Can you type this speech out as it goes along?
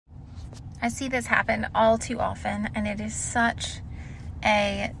I see this happen all too often, and it is such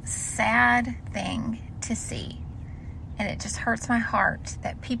a sad thing to see. And it just hurts my heart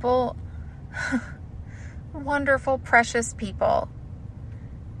that people, wonderful, precious people,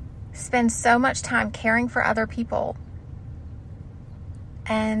 spend so much time caring for other people.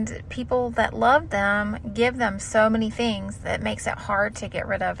 And people that love them give them so many things that makes it hard to get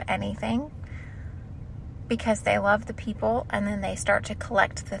rid of anything, because they love the people, and then they start to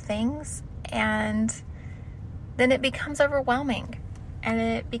collect the things, and then it becomes overwhelming, and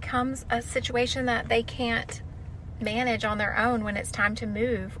it becomes a situation that they can't manage on their own. When it's time to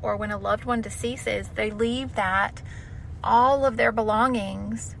move, or when a loved one deceases, they leave that, all of their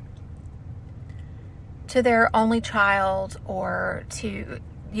belongings, to their only child, or to,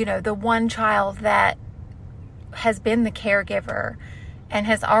 the one child that has been the caregiver and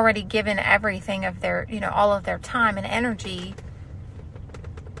has already given everything of their, all of their time and energy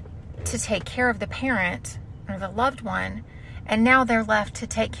to take care of the parent or the loved one. And now they're left to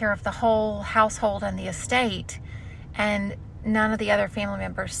take care of the whole household and the estate, and none of the other family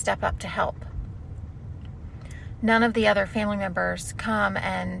members step up to help. None of the other family members come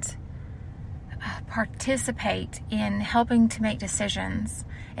and participate in helping to make decisions.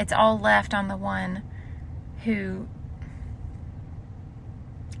 It's all left on the one who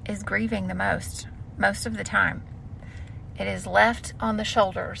is grieving the most of the time. It is left on the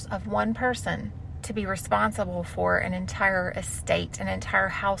shoulders of one person to be responsible for an entire estate, an entire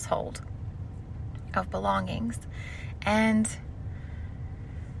household of belongings. And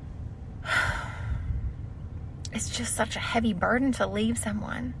it's just such a heavy burden to leave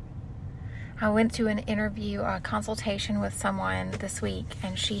someone. I went to an interview, a consultation with someone this week,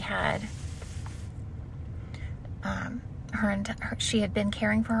 and she had she had been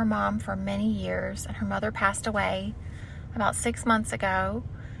caring for her mom for many years, and her mother passed away about 6 months ago,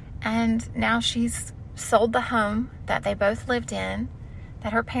 and now she's sold the home that they both lived in,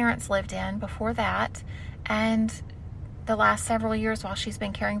 that her parents lived in before that, and the last several years while she's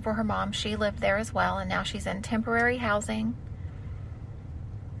been caring for her mom, she lived there as well, and now she's in temporary housing.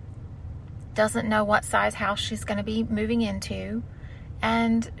 Doesn't know what size house she's going to be moving into,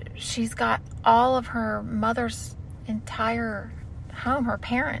 and she's got all of her mother's entire home, her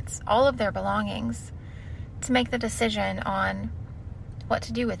parents, all of their belongings, to make the decision on what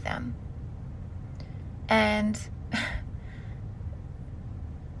to do with them. And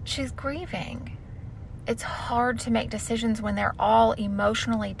she's grieving. It's hard to make decisions when they're all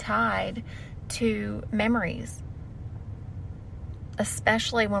emotionally tied to memories,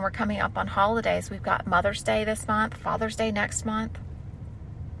 especially when we're coming up on holidays. We've got Mother's Day this month, Father's Day next month,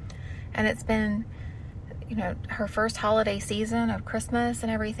 and it's been, her first holiday season of Christmas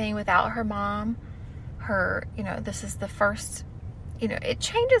and everything without her mom. This is the first, it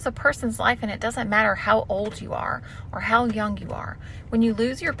changes a person's life, and it doesn't matter how old you are or how young you are. When you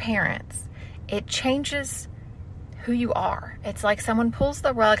lose your parents, it changes who you are. It's like someone pulls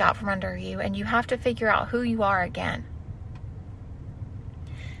the rug out from under you, and you have to figure out who you are again.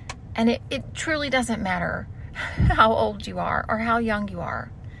 And it truly doesn't matter how old you are or how young you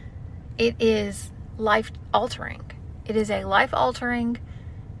are. It is life-altering. It is a life-altering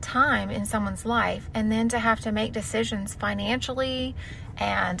time in someone's life, and then to have to make decisions financially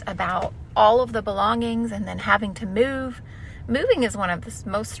and about all of the belongings, and then having to move. Moving is one of the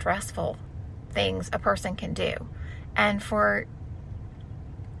most stressful things a person can do. And for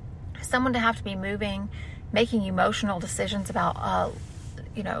someone to have to be moving, making emotional decisions about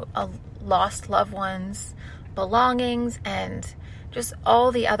a lost loved one's belongings, and just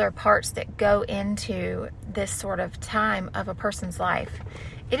all the other parts that go into this sort of time of a person's life,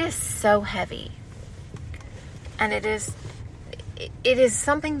 it is so heavy. And it is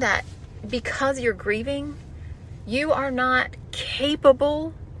something that, because you're grieving, you are not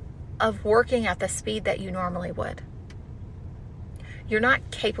capable of working at the speed that you normally would. You're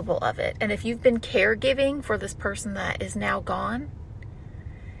not capable of it. And if you've been caregiving for this person that is now gone,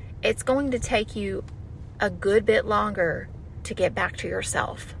 it's going to take you a good bit longer to get back to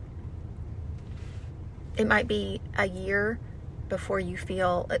yourself. It might be a year before you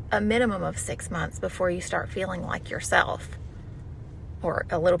feel, a minimum of 6 months before you start feeling like yourself, or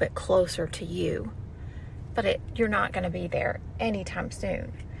a little bit closer to you. But you're not going to be there anytime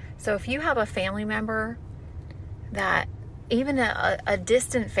soon. So if you have a family member that, even a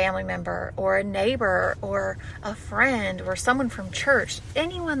distant family member, or a neighbor, or a friend, or someone from church,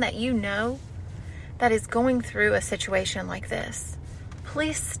 anyone that you know that is going through a situation like this,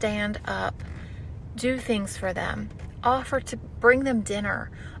 please stand up, do things for them, offer to bring them dinner,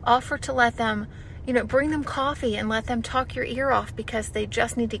 offer to let them, bring them coffee and let them talk your ear off because they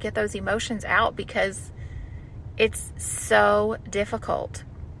just need to get those emotions out because it's so difficult.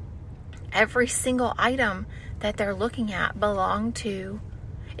 Every single item that they're looking at belong to,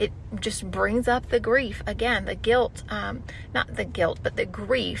 it just brings up the grief. Again, the guilt, not the guilt, but the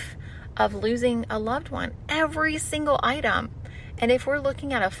grief of losing a loved one. Every single item. And if we're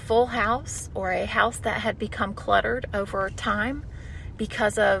looking at a full house or a house that had become cluttered over time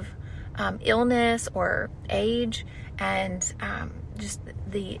because of illness or age and just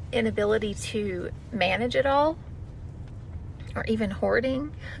the inability to manage it all, or even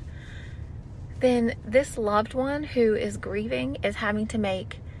hoarding, then this loved one who is grieving is having to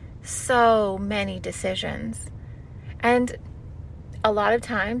make so many decisions. And a lot of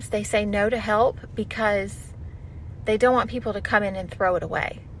times they say no to help because they don't want people to come in and throw it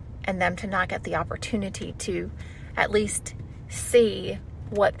away and them to not get the opportunity to at least see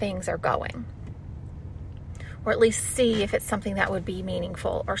what things are going, or at least see if it's something that would be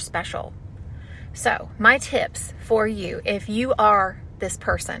meaningful or special. So my tips for you, if you are this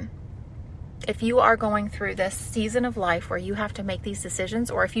person, if you are going through this season of life where you have to make these decisions,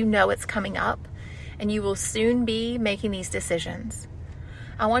 or if you know it's coming up and you will soon be making these decisions,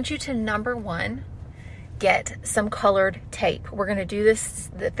 I want you to, number one, get some colored tape. We're going to do this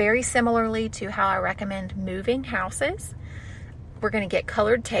very similarly to how I recommend moving houses. We're going to get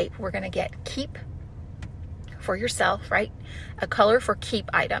colored tape. We're going to get keep for yourself, right? A color for keep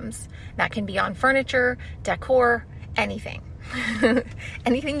items. That can be on furniture, decor, anything.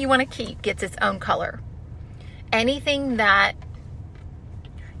 Anything you want to keep gets its own color. Anything that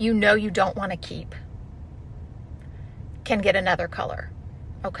you don't want to keep can get another color.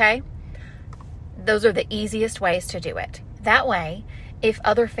 Okay? Those are the easiest ways to do it. That way, if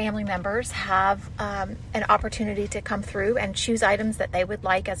other family members have an opportunity to come through and choose items that they would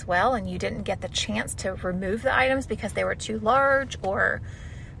like as well, and you didn't get the chance to remove the items because they were too large or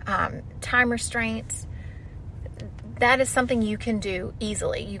time restraints, that is something you can do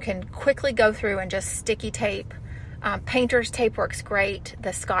easily. You can quickly go through and just sticky tape. Painter's tape works great.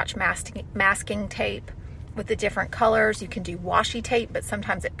 The Scotch masking tape with the different colors. You can do washi tape, but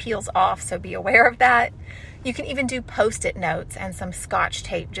sometimes it peels off, so be aware of that. You can even do Post-it notes and some Scotch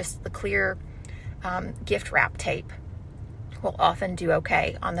tape. Just the clear gift wrap tape will often do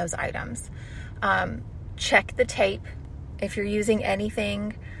okay on those items. Check the tape. If you're using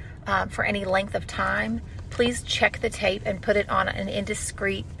anything for any length of time, please check the tape and put it on an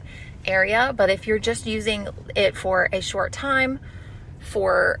indiscreet area. But if you're just using it for a short time,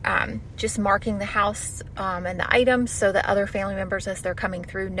 for just marking the house and the items so that other family members as they're coming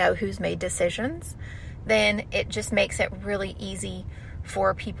through know who's made decisions, then it just makes it really easy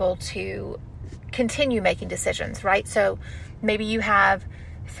for people to continue making decisions, right? So maybe you have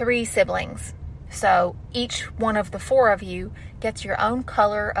 3 siblings. So each one of the 4 of you gets your own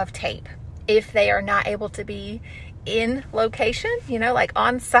color of tape. If they are not able to be in location, like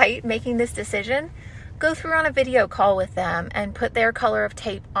on site making this decision, go through on a video call with them and put their color of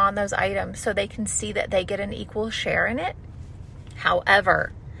tape on those items so they can see that they get an equal share in it.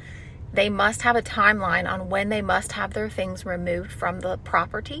 However, they must have a timeline on when they must have their things removed from the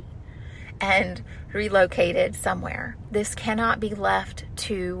property and relocated somewhere. This cannot be left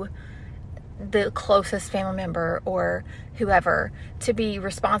to the closest family member or whoever to be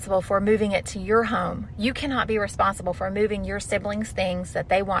responsible for moving it to your home. You cannot be responsible for moving your siblings' things that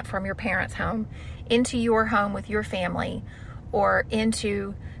they want from your parents' home into your home with your family, or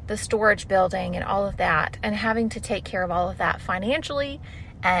into the storage building and all of that, and having to take care of all of that financially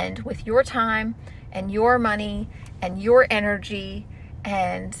and with your time and your money and your energy,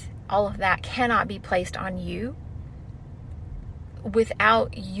 and all of that cannot be placed on you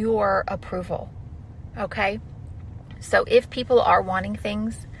without your approval. Okay? So if people are wanting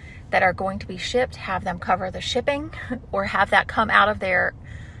things that are going to be shipped, have them cover the shipping or have that come out of their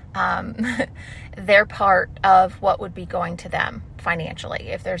part of what would be going to them financially.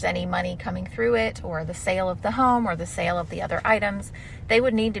 If there's any money coming through it, or the sale of the home or the sale of the other items, they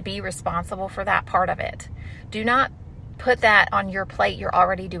would need to be responsible for that part of it. Do not put that on your plate. You're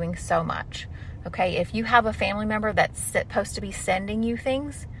already doing so much. Okay, if you have a family member that's supposed to be sending you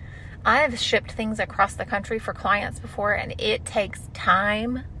things, I've shipped things across the country for clients before, and it takes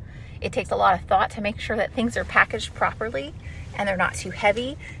time. It takes a lot of thought to make sure that things are packaged properly and they're not too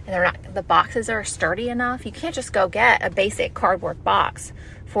heavy and the boxes are sturdy enough. You can't just go get a basic cardboard box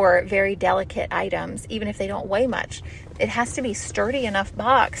for very delicate items, even if they don't weigh much. It has to be sturdy enough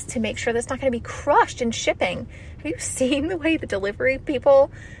box to make sure that's not going to be crushed in shipping. Have you seen the way the delivery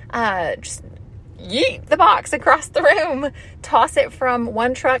people just yeet the box across the room, toss it from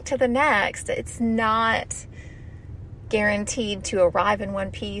one truck to the next. It's not guaranteed to arrive in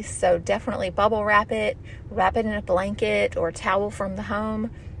one piece. So definitely bubble wrap it in a blanket or towel from the home.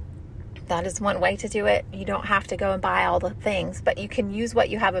 That is one way to do it. You don't have to go and buy all the things, but you can use what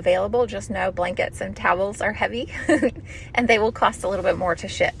you have available. Just know blankets and towels are heavy and they will cost a little bit more to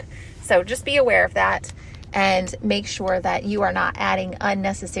ship. So just be aware of that and make sure that you are not adding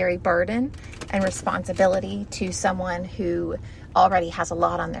unnecessary burden and responsibility to someone who already has a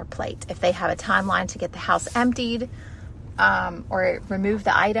lot on their plate. If they have a timeline to get the house emptied or remove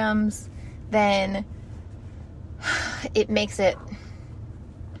the items, then it makes it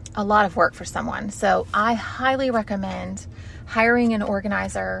a lot of work for someone. So I highly recommend hiring an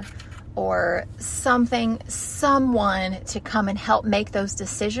organizer or someone to come and help make those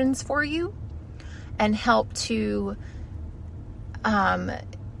decisions for you and help to, kind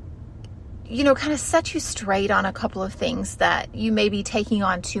of set you straight on a couple of things that you may be taking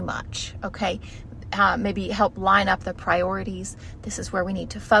on too much. Okay. Maybe help line up the priorities. This is where we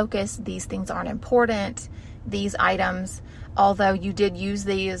need to focus. These things aren't important. These items, although you did use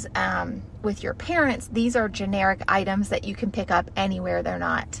these with your parents, these are generic items that you can pick up anywhere. They're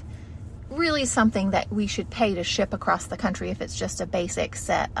not really something that we should pay to ship across the country if it's just a basic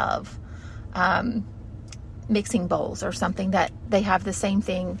set of mixing bowls or something that they have the same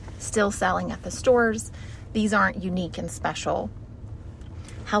thing still selling at the stores. These aren't unique and special.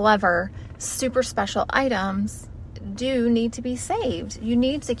 However, super special items do need to be saved. You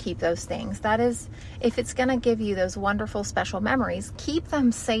need to keep those things. That is, if it's going to give you those wonderful special memories, keep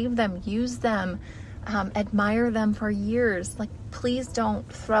them, save them, use them, admire them for years. Like, please don't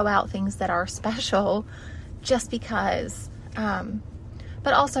throw out things that are special just because.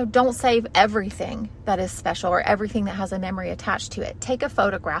 But also don't save everything that is special or everything that has a memory attached to it. Take a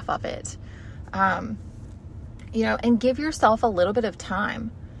photograph of it, and give yourself a little bit of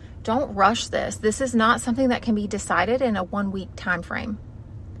time. Don't rush this. This is not something that can be decided in a 1 week time frame.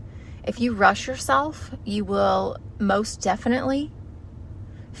 If you rush yourself, you will most definitely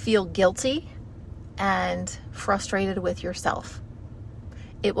feel guilty and frustrated with yourself.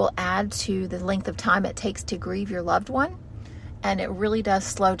 It will add to the length of time it takes to grieve your loved one, and it really does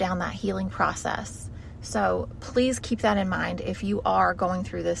slow down that healing process. So please keep that in mind if you are going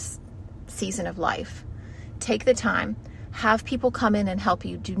through this season of life. Take the time. Have people come in and help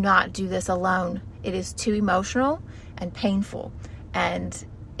you. Do not do this alone. It is too emotional and painful, and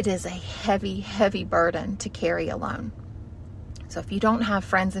it is a heavy, heavy burden to carry alone. So if you don't have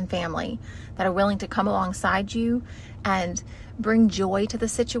friends and family that are willing to come alongside you and bring joy to the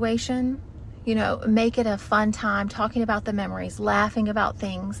situation, make it a fun time talking about the memories, laughing about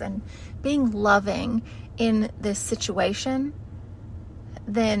things, and being loving in this situation,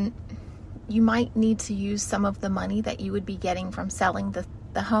 then you might need to use some of the money that you would be getting from selling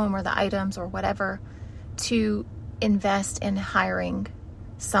the home or the items or whatever to invest in hiring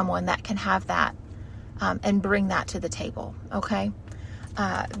someone that can have that and bring that to the table, okay?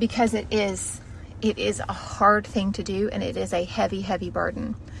 Because it is a hard thing to do, and it is a heavy, heavy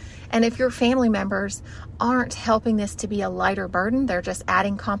burden. And if your family members aren't helping this to be a lighter burden, they're just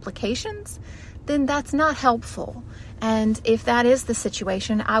adding complications, then that's not helpful. And if that is the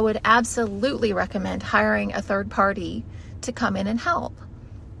situation, I would absolutely recommend hiring a third party to come in and help.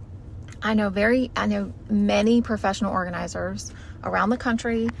 I know many professional organizers around the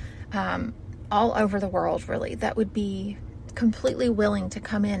country, all over the world really, that would be completely willing to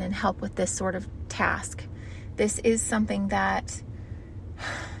come in and help with this sort of task. This is something that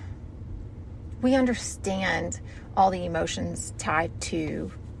we understand all the emotions tied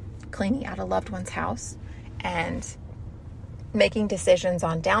to cleaning out a loved one's house and making decisions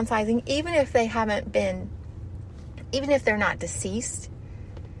on downsizing, even if they're not deceased.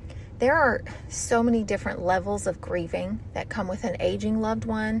 There are so many different levels of grieving that come with an aging loved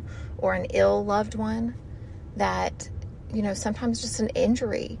one or an ill loved one that, sometimes just an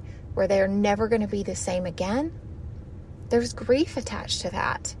injury where they're never going to be the same again. There's grief attached to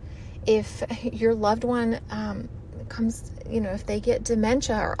that. If your loved one if they get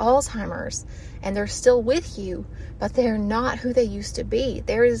dementia or Alzheimer's and they're still with you, but they're not who they used to be,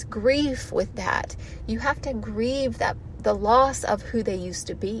 there is grief with that. You have to grieve the loss of who they used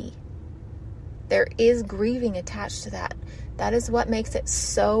to be. There is grieving attached to that. That is what makes it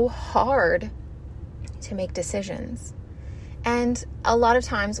so hard to make decisions. And a lot of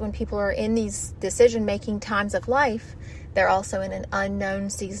times when people are in these decision-making times of life, they're also in an unknown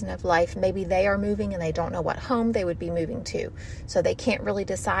season of life. Maybe they are moving and they don't know what home they would be moving to. So they can't really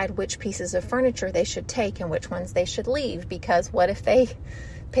decide which pieces of furniture they should take and which ones they should leave, because what if they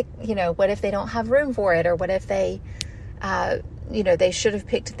pick, what if they don't have room for it? Or what if they, they should have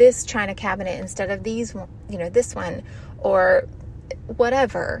picked this china cabinet instead of this one, or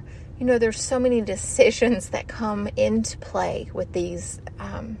whatever. There's so many decisions that come into play with these,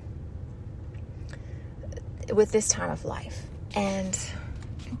 with this time of life. And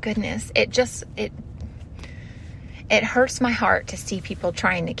goodness, it hurts my heart to see people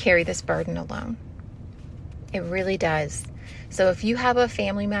trying to carry this burden alone. It really does. So if you have a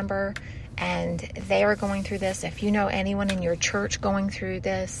family member and they are going through this, if you know anyone in your church going through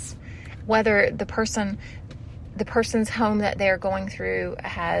this, whether the person's home that they're going through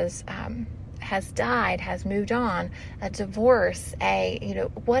has died, has moved on, a divorce,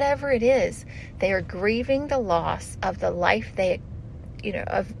 whatever it is, they are grieving the loss of the life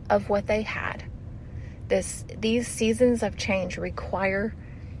of what they had. These seasons of change require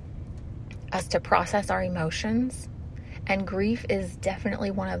us to process our emotions, and grief is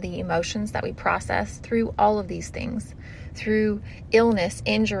definitely one of the emotions that we process through all of these things, through illness,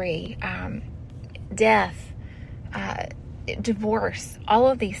 injury, death, divorce. All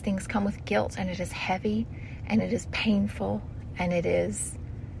of these things come with guilt, and it is heavy, and it is painful, and it is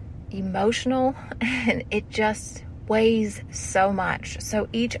emotional, and it just weighs so much. So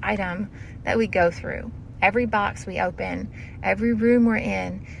each item that we go through, every box we open, every room we're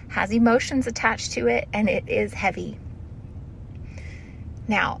in has emotions attached to it, and it is heavy.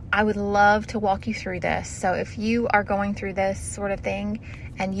 Now, I would love to walk you through this. So if you are going through this sort of thing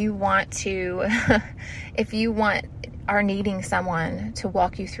and you want to, are needing someone to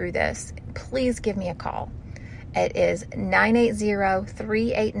walk you through this, please give me a call. It is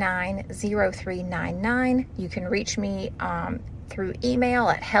 980-389-0399. You can reach me through email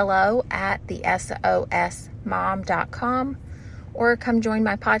at hello@thesosmom.com, or come join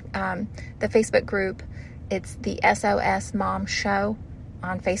my the Facebook group. It's the SOS Mom Show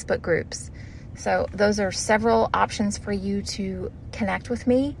on Facebook groups. So those are several options for you to connect with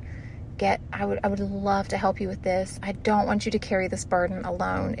me. I would love to help you with this. I don't want you to carry this burden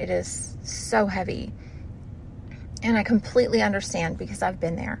alone. It is so heavy. And I completely understand, because I've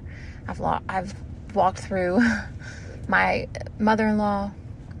been there. I've walked through my mother-in-law,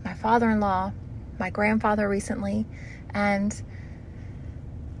 my father-in-law, my grandfather recently, and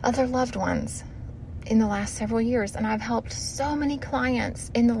other loved ones in the last several years. And I've helped so many clients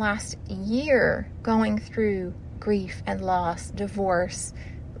in the last year going through grief and loss, divorce,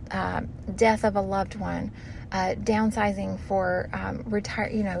 death of a loved one, downsizing for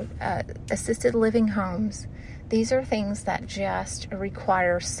assisted living homes. These are things that just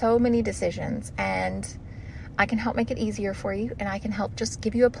require so many decisions, and I can help make it easier for you, and I can help just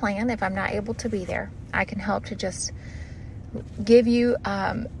give you a plan if I'm not able to be there. I can help to just give you,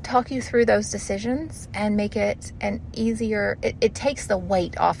 talk you through those decisions and make it an easier, it takes the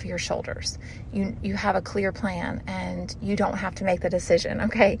weight off your shoulders. You have a clear plan and you don't have to make the decision.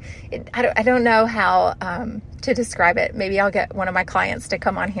 Okay. I don't know how, to describe it. Maybe I'll get one of my clients to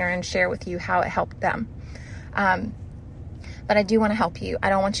come on here and share with you how it helped them. But I do want to help you. I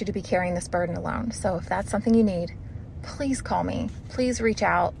don't want you to be carrying this burden alone. So if that's something you need, please call me. Please reach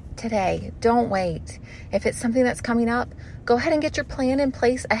out today. Don't wait. If it's something that's coming up, go ahead and get your plan in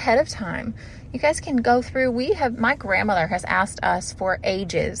place ahead of time. You guys can go through. My grandmother has asked us for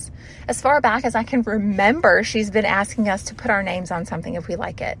ages. As far back as I can remember, she's been asking us to put our names on something if we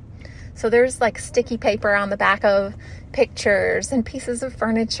like it. So there's like sticky paper on the back of pictures and pieces of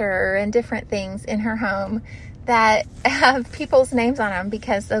furniture and different things in her home that have people's names on them,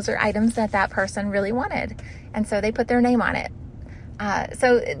 because those are items that person really wanted. And so they put their name on it.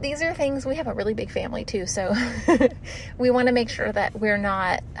 So these are things, we have a really big family too. So we want to make sure that we're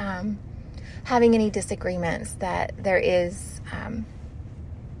not having any disagreements, that there is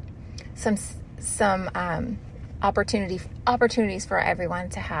some opportunities for everyone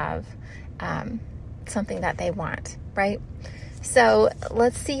to have something that they want, right? So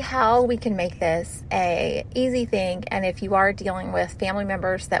let's see how we can make this a easy thing. And if you are dealing with family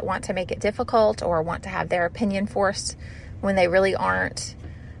members that want to make it difficult or want to have their opinion forced when they really aren't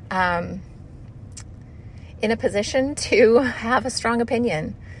in a position to have a strong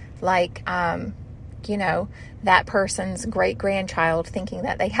opinion, like, that person's great-grandchild thinking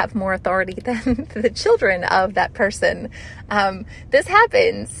that they have more authority than the children of that person. This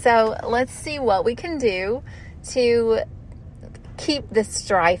happens. So let's see what we can do to keep the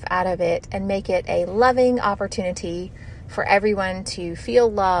strife out of it and make it a loving opportunity for everyone to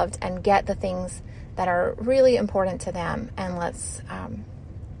feel loved and get the things that are really important to them. And let's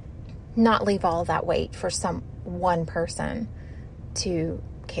not leave all that weight for some one person to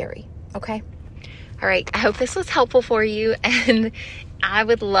carry. Okay? All right, I hope this was helpful for you, and I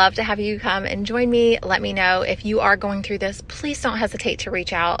would love to have you come and join me. Let me know if you are going through this. Please don't hesitate to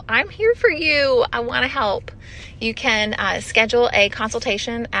reach out. I'm here for you. I want to help. You can schedule a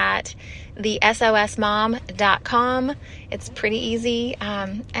consultation at thesosmom.com. It's pretty easy,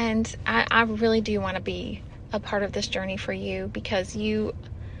 and I really do want to be a part of this journey for you because you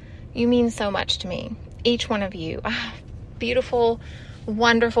mean so much to me. Each one of you, beautiful,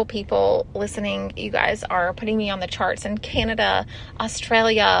 wonderful people listening. You guys are putting me on the charts in Canada,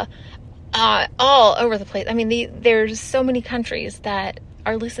 Australia, all over the place. I mean, there's so many countries that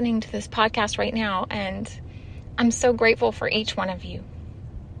are listening to this podcast right now, and I'm so grateful for each one of you.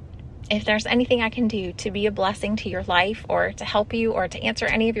 If there's anything I can do to be a blessing to your life or to help you or to answer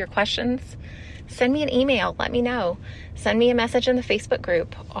any of your questions, send me an email. Let me know. Send me a message in the Facebook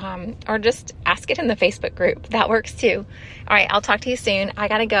group, or just ask it in the Facebook group. That works too. All right, I'll talk to you soon. I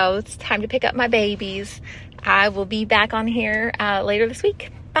gotta go. It's time to pick up my babies. I will be back on here later this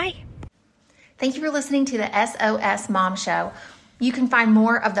week. Bye. Thank you for listening to the SOS Mom Show. You can find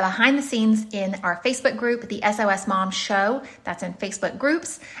more of the behind the scenes in our Facebook group, the SOS Mom Show. That's in Facebook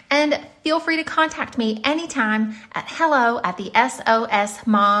groups. And feel free to contact me anytime at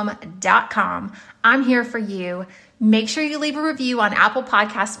hello@thesosmom.com. I'm here for you. Make sure you leave a review on Apple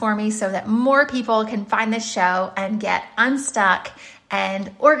Podcasts for me so that more people can find this show and get unstuck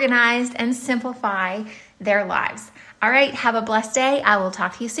and organized and simplify their lives. All right, have a blessed day. I will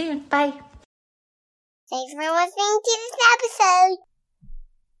talk to you soon. Bye. Thanks for listening to this episode.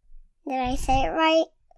 Did I say it right?